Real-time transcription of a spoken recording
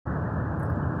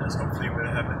as hopefully you would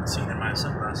have been seen in my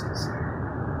sunglasses.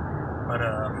 But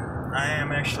I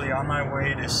am actually on my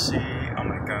way to see, oh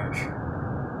my gosh,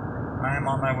 I am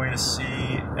on my way to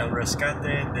see El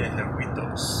Rescate de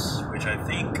Huevitos, which I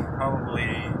think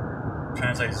probably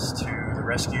translates to the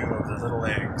rescue of the little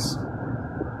eggs.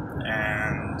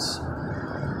 And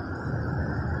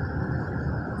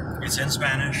it's in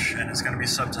Spanish and it's going to be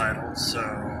subtitled, so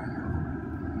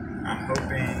I'm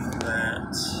hoping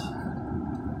that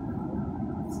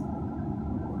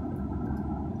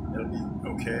it'll be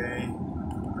okay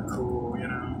or cool, you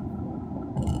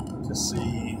know, to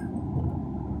see.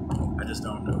 I just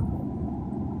don't know.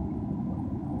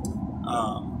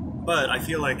 But I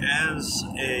feel like as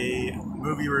a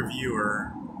movie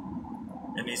reviewer,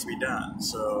 it needs to be done,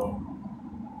 so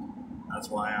that's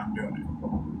why I'm doing it.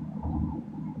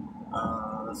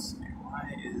 Let's see,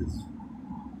 why is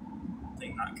the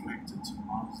thing not connected to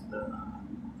Mazda?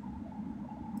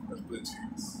 That's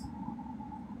Bluetooth.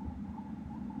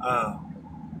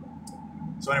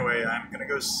 So anyway, I'm gonna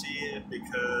go see it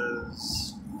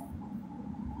because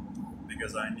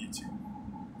I need to,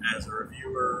 as a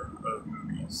reviewer of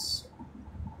movies.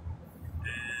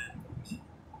 And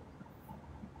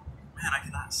man, I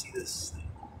cannot see this thing.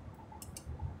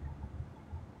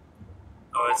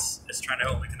 Oh, it's trying to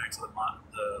only connect to the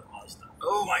Mazda.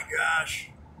 Oh my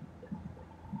gosh!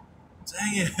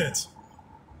 Dang it!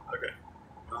 Okay,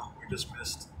 well, we just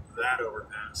missed that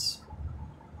overpass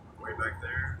way back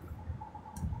there,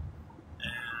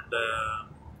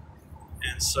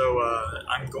 and so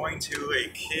I'm going to a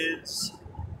kids'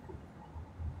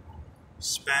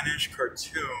 Spanish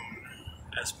cartoon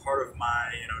as part of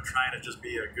my, trying to just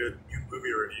be a good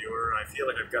movie reviewer. I feel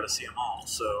like I've got to see them all,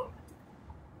 so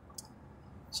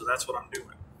that's what I'm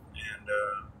doing, and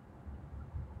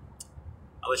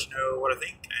I'll let you know what I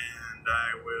think, and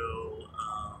I will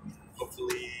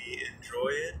hopefully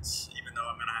enjoy it, even though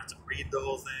I'm gonna have to read the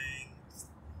whole thing,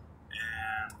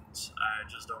 and I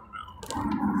just don't know.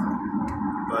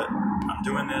 But I'm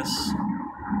doing this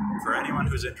for anyone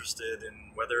who's interested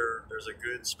in whether there's a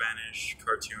good Spanish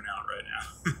cartoon out right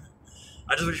now.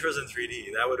 I just wish it was in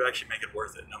 3D. That would actually make it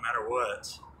worth it, no matter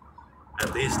what.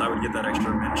 At least I would get that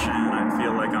extra mention. I'd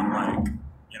feel like I'm like,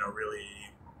 really,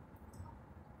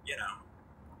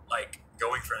 like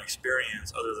going for an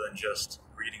experience other than just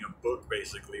reading a book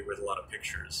basically with a lot of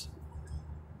pictures.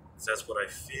 So that's what I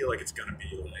feel like it's gonna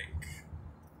be like.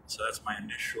 So that's my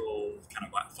initial kind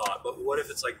of thought. But what if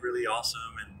it's like really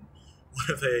awesome, and what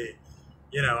if they,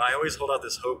 I always hold out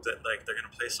this hope that like they're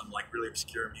gonna play some like really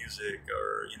obscure music,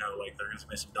 or like they're gonna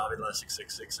play some Davila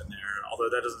 666 in there. Although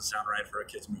that doesn't sound right for a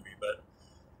kids movie, but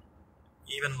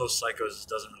even Los Psychos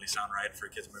doesn't really sound right for a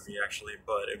kids movie actually.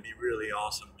 But it'd be really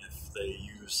awesome if they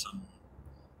use some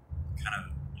kind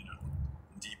of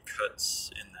deep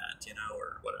cuts in that,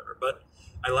 or whatever. But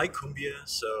I like cumbia,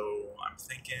 so I'm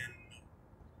thinking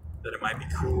that it might be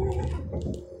cool.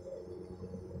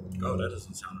 Oh, that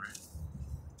doesn't sound right. Is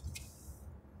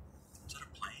that a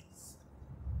plane?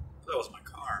 That was my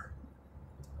car.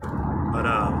 But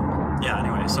yeah.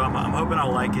 Anyway, so I'm hoping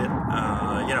I'll like it.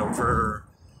 For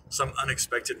some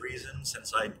unexpected reason,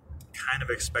 since I kind of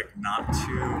expect not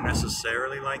to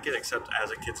necessarily like it, except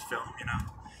as a kids film.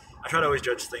 I try to always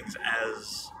judge things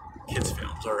as kids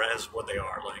films, or as what they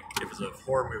are. Like if it's a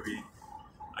horror movie,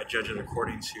 I judge it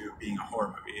according to being a horror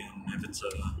movie, and if it's a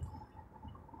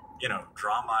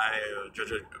drama, I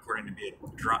judge it according to be a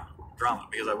drama,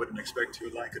 because I wouldn't expect to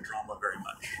like a drama very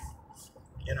much.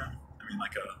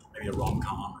 Like maybe a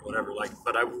rom-com or whatever.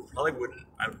 But I probably wouldn't.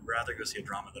 I'd rather go see a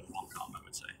drama than a rom-com, I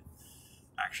would say,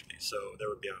 actually. So there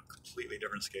would be a completely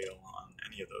different scale on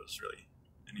any of those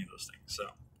things.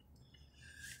 So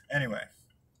anyway,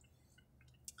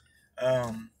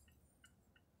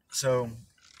 so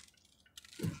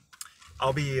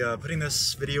I'll be putting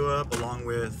this video up along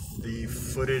with the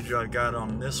footage I got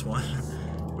on this one,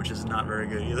 which is not very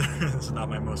good either. It's not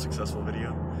my most successful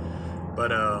video.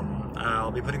 But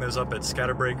I'll be putting those up at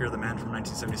ScatterBreaker, the man from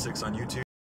 1976 on YouTube.